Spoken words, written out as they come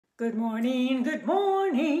Good morning,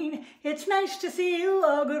 it's nice to see you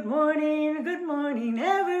all. Good morning,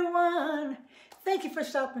 everyone. Thank you for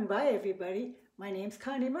stopping by, everybody. My name's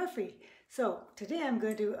Connie Murphy. So today I'm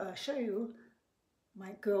going to show you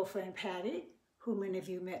my girlfriend Patty, who many of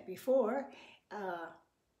you met before.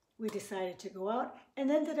 We decided to go out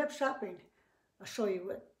and ended up shopping. I'll show you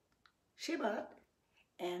what she bought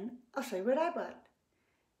and I'll show you what I bought.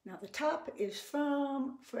 Now the top is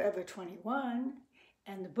from Forever 21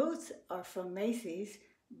 and the boots are from Macy's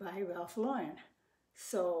by Ralph Lauren.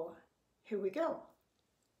 So here we go.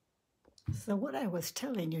 So what I was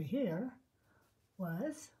telling you here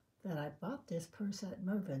was that I bought this purse at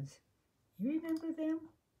Mervyn's. You remember them?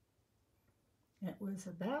 It was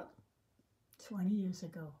about 20 years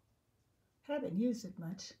ago. Haven't used it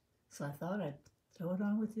much, so I thought I'd throw it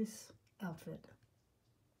on with this outfit.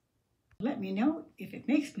 Let me know if it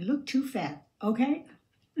makes me look too fat, okay?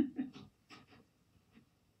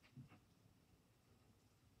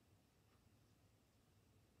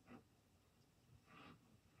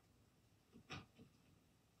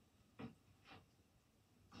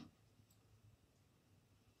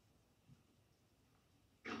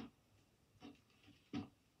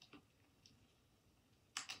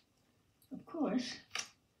 Of course,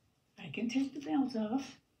 I can take the belt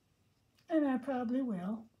off, and I probably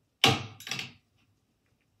will. I'll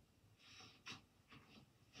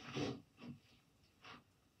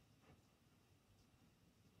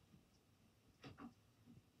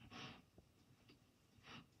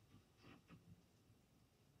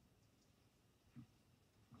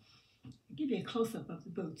give you a close-up of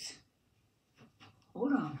the boots.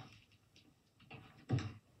 Hold on.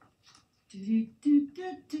 You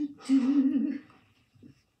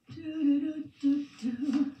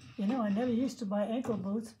know, I never used to buy ankle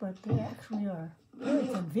boots, but they actually are very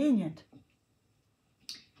convenient.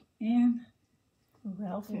 And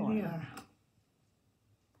Ralph Lauren. There they are.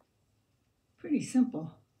 Pretty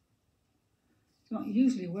simple. Don't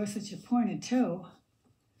usually wear such a pointed toe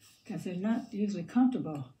because they're not usually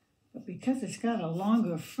comfortable. But because it's got a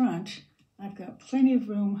longer front, I've got plenty of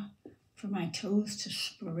room for my toes to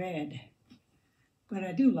spread. But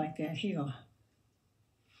I do like that heel.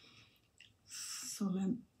 So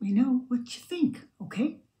let me know what you think,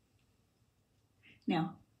 okay?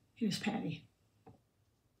 Now, here's Patty.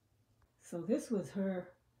 So this was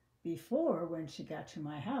her before when she got to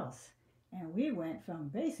my house. And we went from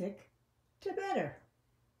basic to better.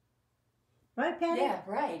 Right, Patty? Yeah,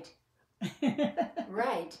 right.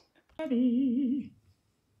 Right. Patty.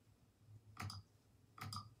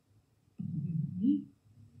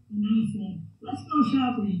 And I said, let's go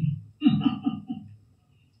shopping.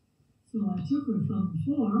 So I took her from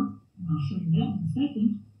before, and I'll show you that in a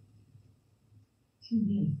second, to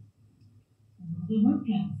this. And those are her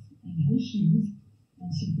pants and her shoes.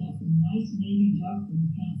 And she's got some nice navy dark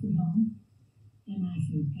blue pants at home. And I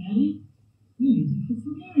said, Patty, you need to put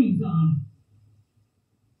some earrings on.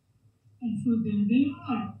 And so there they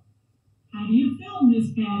are. How do you feel,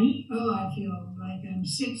 Miss Patty? Oh, I feel like I'm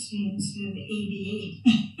 60 instead of 88.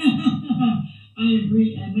 I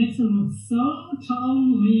agree. It makes her look so tall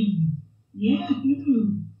and lean.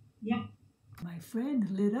 Yahoo! Yeah. My friend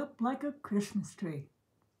lit up like a Christmas tree.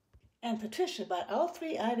 And Patricia bought all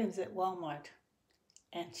 3 items at Walmart.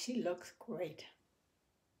 And she looks great.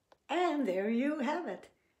 And there you have it.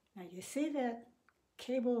 Now you see that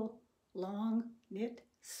cable long knit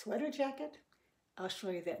sweater jacket? I'll show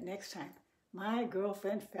you that next time. My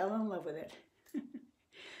girlfriend fell in love with it.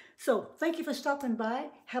 So thank you for stopping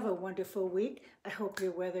by. Have a wonderful week. I hope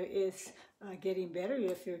your weather is getting better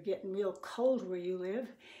if you're getting real cold where you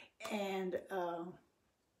live. And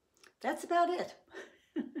that's about it.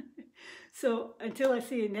 So until I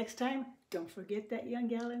see you next time, don't forget that young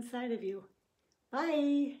gal inside of you.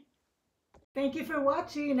 Bye. Thank you for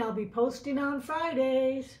watching. I'll be posting on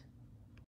Fridays.